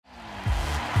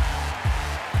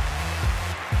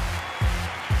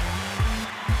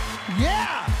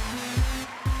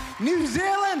New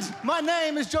Zealand! My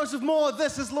name is Joseph Moore,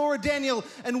 this is Laura Daniel,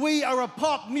 and we are a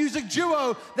pop music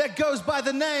duo that goes by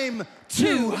the name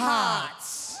Two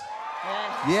Hearts.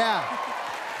 Yeah.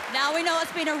 Now, we know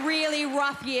it's been a really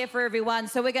rough year for everyone,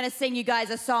 so we're going to sing you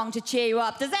guys a song to cheer you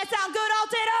up. Does that sound good,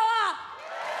 Aotearoa?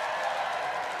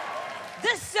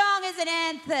 This song is an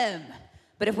anthem.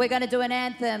 But if we're going to do an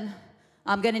anthem,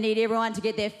 I'm going to need everyone to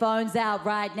get their phones out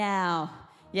right now.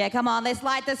 Yeah, come on, let's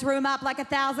light this room up like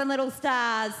 1,000 little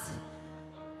stars.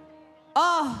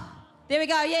 Oh, there we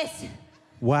go, yes.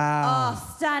 Wow.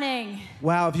 Oh, stunning.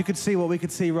 Wow, if you could see what we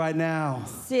could see right now.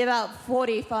 See about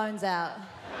 40 phones out.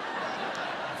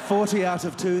 40 out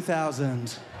of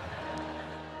 2,000.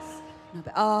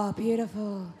 Oh,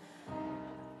 beautiful.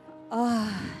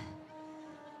 Oh,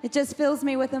 it just fills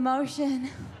me with emotion.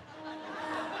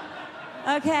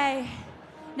 Okay,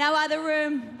 now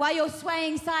while you're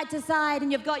swaying side to side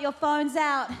and you've got your phones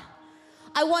out,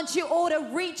 I want you all to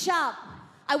reach up.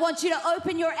 I want you to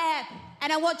open your app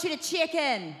and I want you to check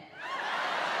in.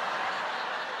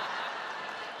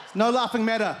 No laughing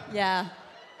matter. Yeah.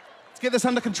 Let's get this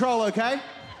under control, okay?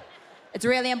 It's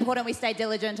really important we stay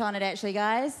diligent on it, actually,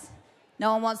 guys.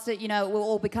 No one wants to, we'll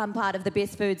all become part of the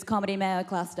Best Foods Comedy Mayo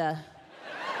cluster.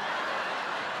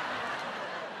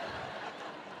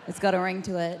 It's got a ring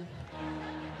to it.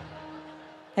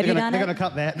 Have you done it? They're going to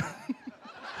cut that.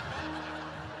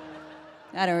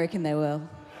 I don't reckon they will.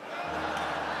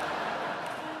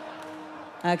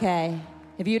 Okay.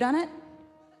 Have you done it?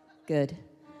 Good.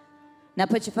 Now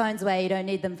put your phones away. You don't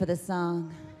need them for the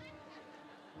song.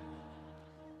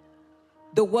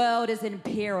 The world is in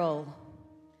peril.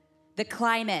 The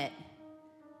climate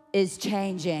is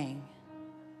changing.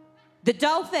 The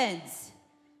dolphins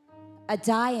are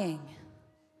dying.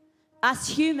 Us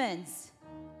humans,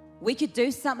 we could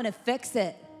do something to fix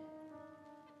it,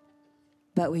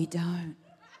 but we don't.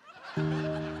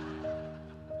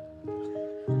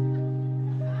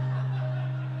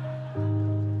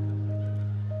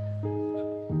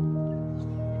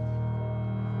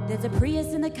 There's a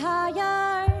Prius in the car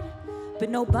yard, but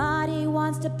nobody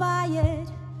wants to buy it,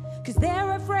 'cause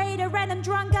they're afraid a random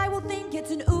drunk guy will think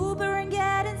it's an Uber and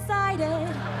get inside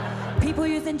it. People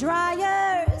using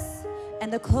dryers,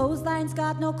 and the clothesline's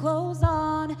got no clothes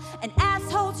on, and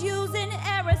assholes using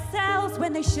aerosols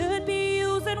when they should be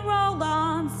using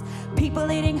roll-ons. People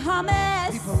eating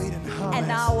hummus, and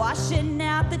not washing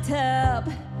out the tub,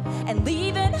 and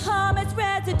leaving hummus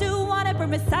residue on it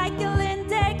when recycling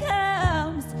day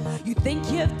comes. You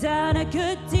think you've done a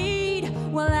good deed?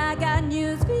 Well, I got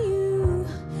news for you.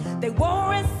 They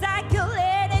won't recycle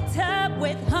any tub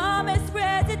with hummus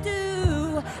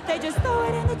residue. They just throw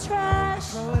it in the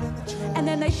trash. And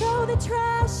then they throw the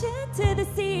trash into the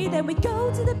sea. Then we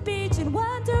go to the beach and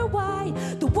wonder why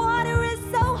the water is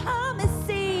so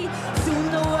hummusy.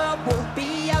 Soon the world will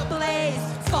be ablaze,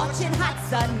 scorching hot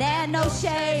sun and no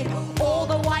shade. All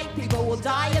the white people will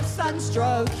die of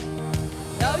sunstroke.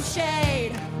 No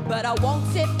shade, but I won't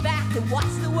sit back and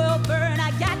watch the world burn.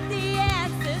 I got the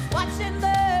answers, watch and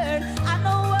learn. I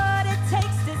know what it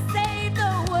takes to save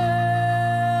the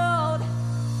world.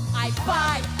 I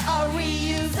buy a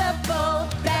reusable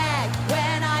bag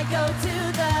when I go to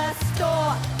the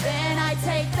store. Then I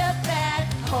take the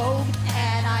bag home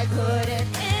and I put it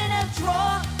in a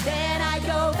drawer. Then I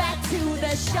go back to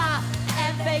the shop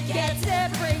and forget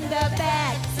to bring the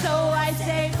bag. So I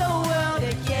save the world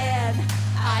again.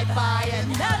 I buy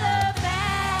another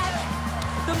bag.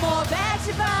 The more bags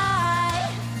you buy,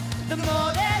 the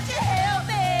more that you help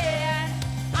me.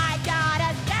 I got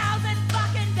 1,000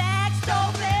 fucking bags.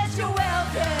 Dolphins, you're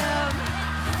welcome.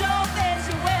 Dolphins,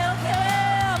 you're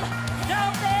welcome.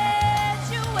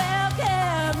 Dolphins, you're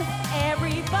welcome.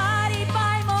 Everybody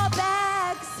buy more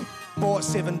bags. Bought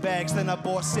 7 bags, then I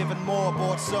bought 7 more.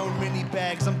 Bought so many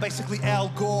bags, I'm basically Al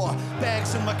Gore.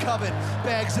 Bags in my cupboard,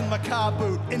 bags in my car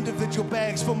boot. Individual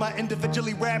bags for my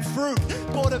individually wrapped fruit.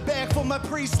 Bought a bag for my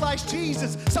pre-sliced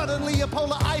cheeses. Suddenly a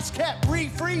polar ice cap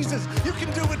refreezes. You can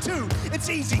do it too, it's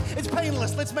easy, it's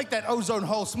painless. Let's make that ozone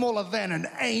hole smaller than an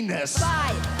anus.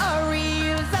 Buy a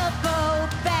reusable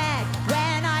bag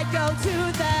when I go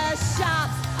to the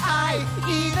shops. I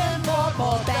even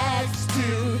more bags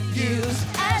to use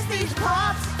as these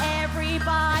props.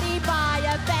 Everybody buy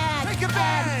a bag. Take a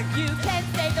bag. And you can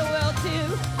save the world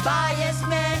too. Buy as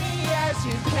many as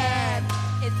you can.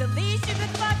 It's the least you can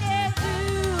fucking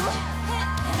do.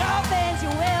 Dolphins,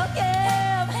 you're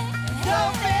welcome.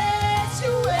 Dolphins,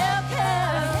 you're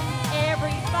welcome.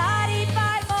 Everybody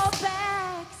buy more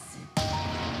bags.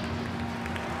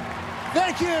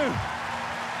 Thank you.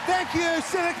 Thank you,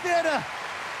 Civic Theatre.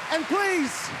 And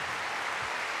please,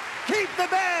 keep the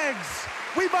bags.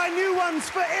 We buy new ones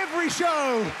for every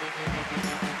show.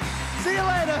 See you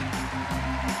later.